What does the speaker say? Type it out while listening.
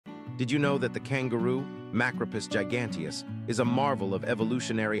Did you know that the kangaroo, Macropus giganteus, is a marvel of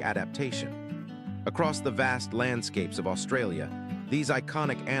evolutionary adaptation? Across the vast landscapes of Australia, these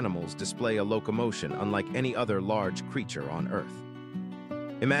iconic animals display a locomotion unlike any other large creature on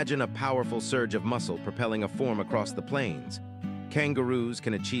Earth. Imagine a powerful surge of muscle propelling a form across the plains. Kangaroos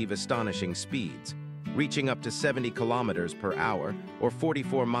can achieve astonishing speeds, reaching up to 70 kilometers per hour or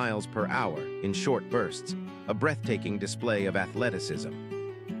 44 miles per hour in short bursts, a breathtaking display of athleticism.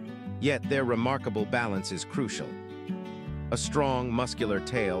 Yet their remarkable balance is crucial. A strong, muscular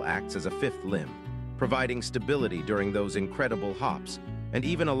tail acts as a fifth limb, providing stability during those incredible hops and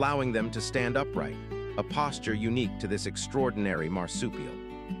even allowing them to stand upright, a posture unique to this extraordinary marsupial.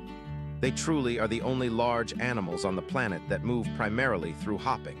 They truly are the only large animals on the planet that move primarily through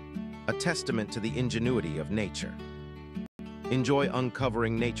hopping, a testament to the ingenuity of nature. Enjoy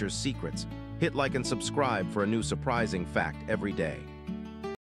uncovering nature's secrets. Hit like and subscribe for a new surprising fact every day.